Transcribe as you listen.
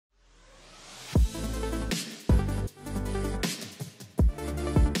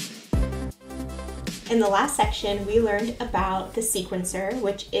In the last section, we learned about the sequencer,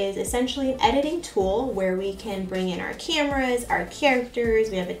 which is essentially an editing tool where we can bring in our cameras, our characters,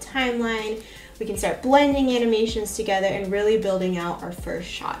 we have a timeline, we can start blending animations together and really building out our first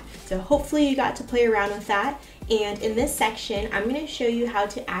shot. So hopefully you got to play around with that. And in this section, I'm going to show you how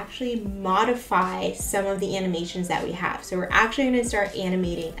to actually modify some of the animations that we have. So we're actually going to start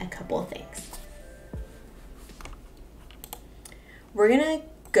animating a couple of things. We're going to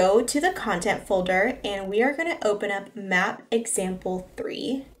go to the content folder and we are going to open up map example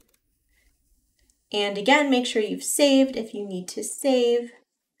 3. And again, make sure you've saved if you need to save.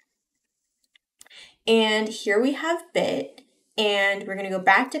 And here we have bit, and we're going to go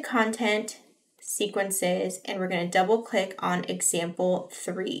back to content, sequences, and we're going to double click on example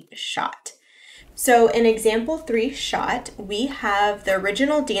 3 shot. So in example 3 shot, we have the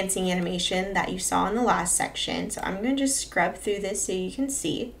original dancing animation that you saw in the last section. So I'm going to just scrub through this so you can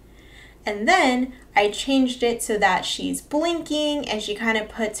see. And then I changed it so that she's blinking and she kind of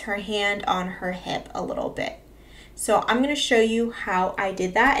puts her hand on her hip a little bit. So I'm going to show you how I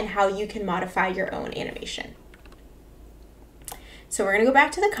did that and how you can modify your own animation. So we're going to go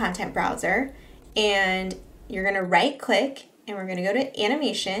back to the content browser and you're going to right click and we're going to go to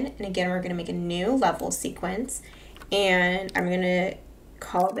animation, and again we're going to make a new level sequence, and I'm going to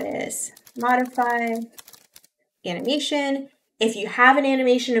call this modify animation. If you have an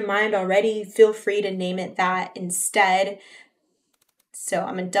animation in mind already, feel free to name it that instead. So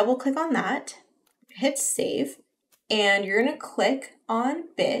I'm going to double click on that, hit save, and you're going to click on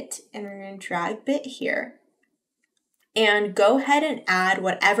bit and we're going to drag bit here. And go ahead and add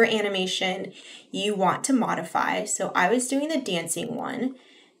whatever animation you want to modify. So I was doing the dancing one,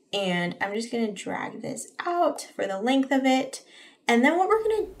 and I'm just going to drag this out for the length of it. And then what we're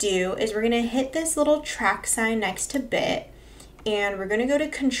going to do is we're going to hit this little track sign next to bit, and we're going to go to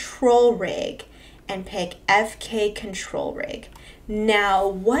control rig and pick FK control rig. Now,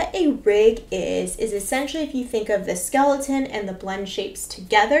 what a rig is essentially, if you think of the skeleton and the blend shapes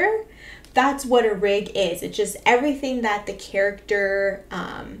together, that's what a rig is. It's just everything that the character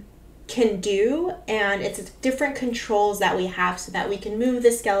can do, and it's different controls that we have so that we can move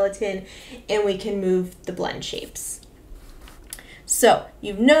the skeleton and we can move the blend shapes. So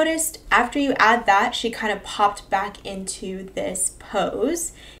you've noticed after you add that, she kind of popped back into this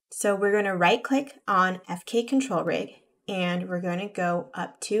pose. So we're going to right click on FK control rig, and we're going to go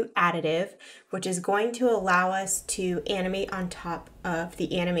up to additive, which is going to allow us to animate on top of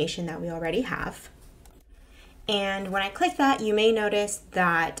the animation that we already have. And when I click that, you may notice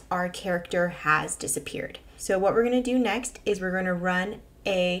that our character has disappeared. So what we're going to do next is we're going to run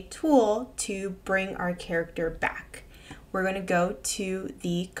a tool to bring our character back. We're going to go to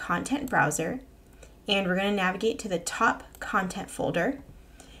the content browser, and we're going to navigate to the top content folder.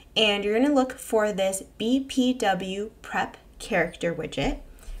 And you're going to look for this BPW prep character widget.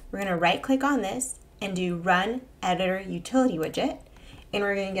 We're going to right click on this and do run editor utility widget. And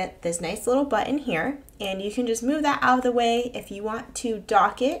we're going to get this nice little button here. And you can just move that out of the way. If you want to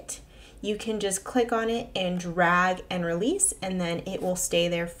dock it, you can just click on it and drag and release, and then it will stay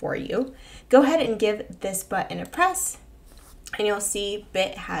there for you. Go ahead and give this button a press, and you'll see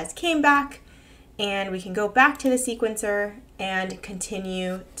bit has came back. And we can go back to the sequencer and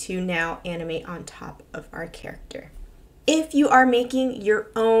continue to now animate on top of our character. If you are making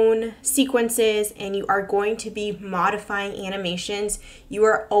your own sequences and you are going to be modifying animations, you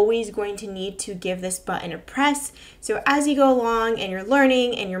are always going to need to give this button a press. So as you go along and you're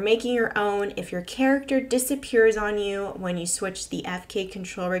learning and you're making your own, if your character disappears on you when you switch the FK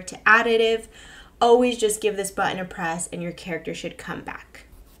control rig to additive, always just give this button a press and your character should come back.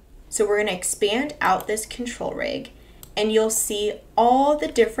 So we're going to expand out this control rig, and you'll see all the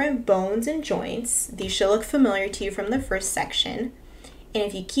different bones and joints. These should look familiar to you from the first section. And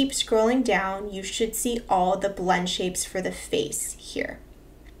if you keep scrolling down, you should see all the blend shapes for the face here.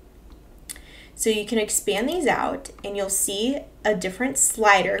 So you can expand these out and you'll see a different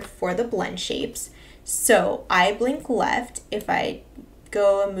slider for the blend shapes. So I blink left. If I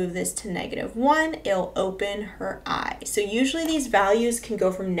go and move this to -1, it'll open her eye. So usually these values can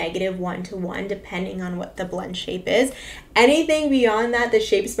go from -1 to 1 depending on what the blend shape is. Anything beyond that, the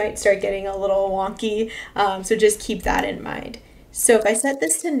shapes might start getting a little wonky, so just keep that in mind. So if I set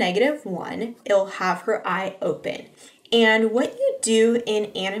this to -1, it'll have her eye open. And what you do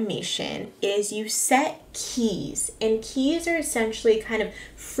in animation is you set keys, and keys are essentially kind of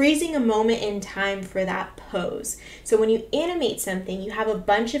freezing a moment in time for that pose. So when you animate something, you have a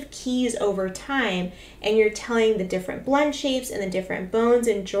bunch of keys over time, and you're telling the different blend shapes and the different bones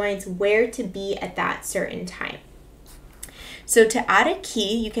and joints where to be at that certain time. So to add a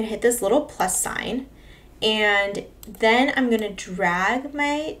key, you can hit this little plus sign, And then I'm going to drag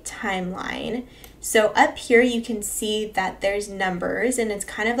my timeline. So up here you can see that there's numbers and it's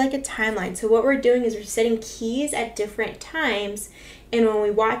kind of like a timeline. So what we're doing is we're setting keys at different times, and when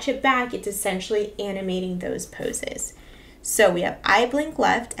we watch it back, it's essentially animating those poses. So we have eye blink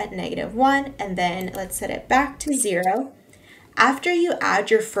left at -1, and then let's set it back to 0. After you add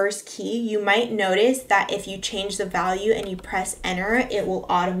your first key, you might notice that if you change the value and you press enter, it will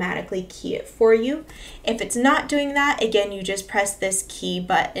automatically key it for you. If it's not doing that, again, you just press this key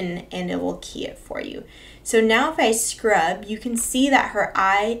button and it will key it for you. So now if I scrub, you can see that her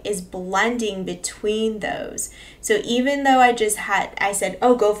eye is blending between those. So even though I said,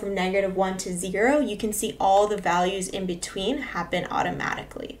 oh, go from -1 to 0, you can see all the values in between happen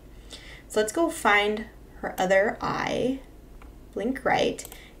automatically. So let's go find her other eye. Blink right.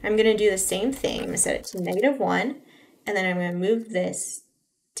 I'm going to do the same thing. I'm going to set it to -1, and then I'm going to move this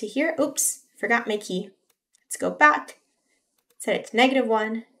to here. Oops, forgot my key. Let's go back, set it to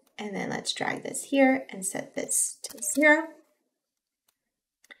 -1, and then let's drag this here and set this to 0.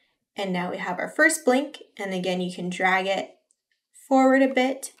 And now we have our first blink, and again, you can drag it forward a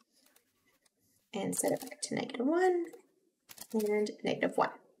bit and set it back to -1 and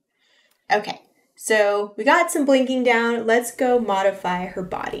 -1. Okay. So we got some blinking down. Let's go modify her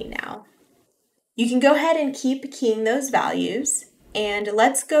body now. You can go ahead and keep keying those values, and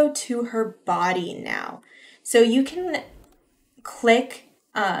let's go to her body now. So you can click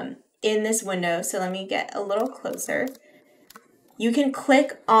in this window. So let me get a little closer. You can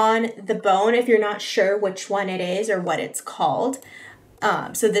click on the bone if you're not sure which one it is or what it's called.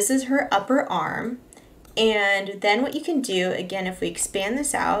 So this is her upper arm. And then what you can do, again, if we expand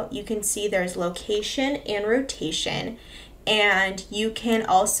this out, you can see there's location and rotation, and you can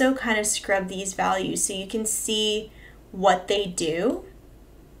also kind of scrub these values so you can see what they do.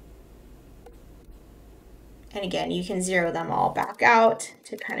 And again, you can zero them all back out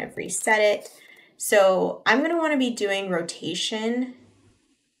to kind of reset it. So I'm going to want to be doing rotation,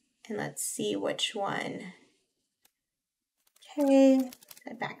 and let's see which one. Okay,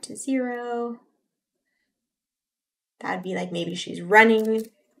 set back to 0. That'd be like maybe she's running. Let's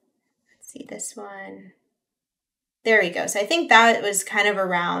see this one. There we go. So I think that was kind of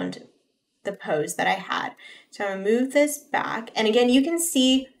around the pose that I had. So I'm gonna move this back. And again, you can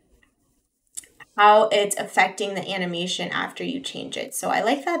see how it's affecting the animation after you change it. So I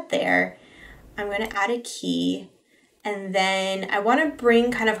like that there. I'm gonna add a key. And then I wanna bring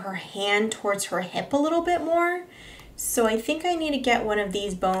kind of her hand towards her hip a little bit more. So I think I need to get one of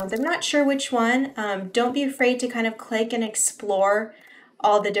these bones. I'm not sure which one. Don't be afraid to kind of click and explore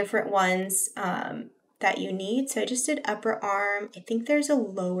all the different ones that you need. So I just did upper arm. I think there's a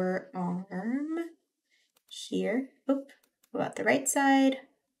lower arm here. Oop, about the right side.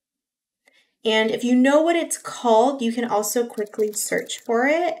 And if you know what it's called, you can also quickly search for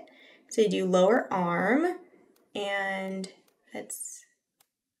it. So you do lower arm, and that's,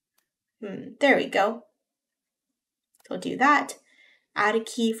 there we go. We'll do that. Add a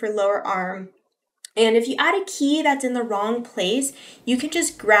key for lower arm. And if you add a key that's in the wrong place, you can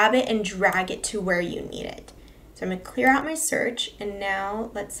just grab it and drag it to where you need it. So I'm going to clear out my search, and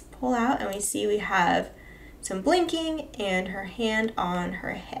now let's pull out, and we see we have some blinking and her hand on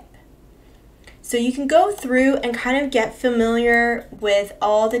her hip. So you can go through and kind of get familiar with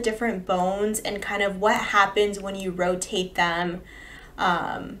all the different bones and kind of what happens when you rotate them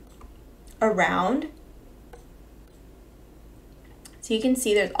around. So you can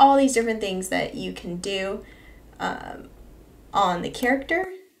see there's all these different things that you can do on the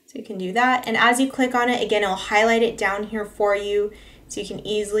character. So you can do that. And as you click on it, again, it'll highlight it down here for you. So you can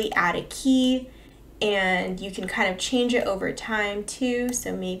easily add a key, and you can kind of change it over time too.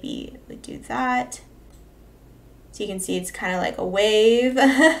 So maybe we do that. So you can see it's kind of like a wave.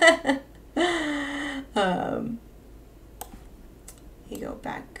 You go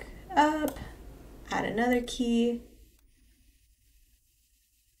back up, add another key.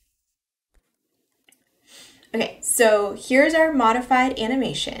 Okay, so here's our modified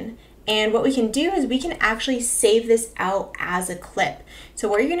animation, and what we can do is we can actually save this out as a clip. So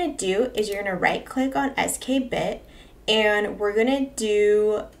what you're gonna do is you're gonna right click on SK-bit, and we're gonna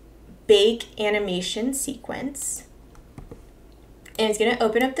do bake animation sequence. And it's gonna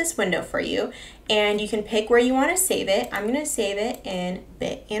open up this window for you, and you can pick where you wanna save it. I'm gonna save it in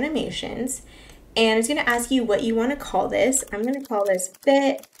bit animations, and it's gonna ask you what you wanna call this. I'm gonna call this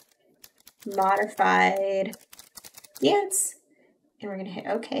bit modified dance, and we're gonna hit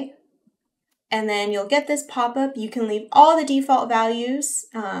OK. And then you'll get this pop-up. You can leave all the default values,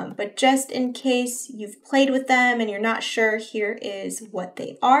 but just in case you've played with them and you're not sure, here is what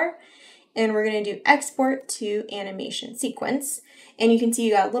they are. and we're going to do export to animation sequence. And you can see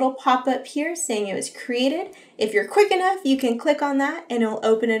you got a little pop-up here saying it was created. If you're quick enough, you can click on that and it'll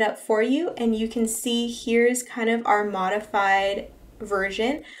open it up for you, and you can see here's kind of our modified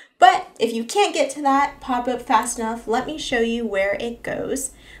version. But if you can't get to that pop-up fast enough, let me show you where it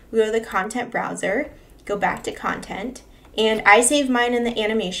goes. We go to the content browser, go back to content, and I save mine in the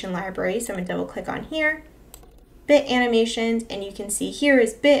animation library, so I'm going to double click on here, bit animations, and you can see here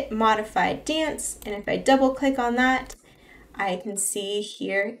is bit modified dance, and if I double click on that, I can see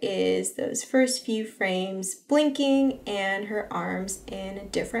here is those first few frames blinking and her arms in a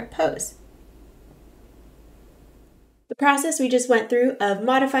different pose. The process we just went through of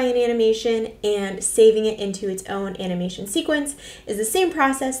modifying an animation and saving it into its own animation sequence is the same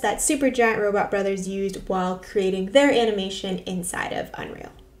process that Supergiant Robot Brothers used while creating their animation inside of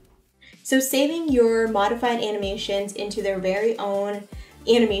Unreal. So saving your modified animations into their very own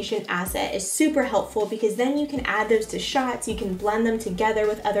animation asset is super helpful, because then you can add those to shots, you can blend them together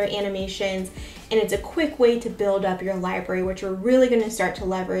with other animations, and it's a quick way to build up your library, which we're really going to start to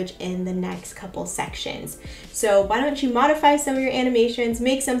leverage in the next couple sections. So why don't you modify some of your animations,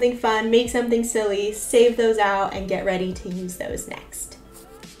 make something fun, make something silly, save those out, and get ready to use those next.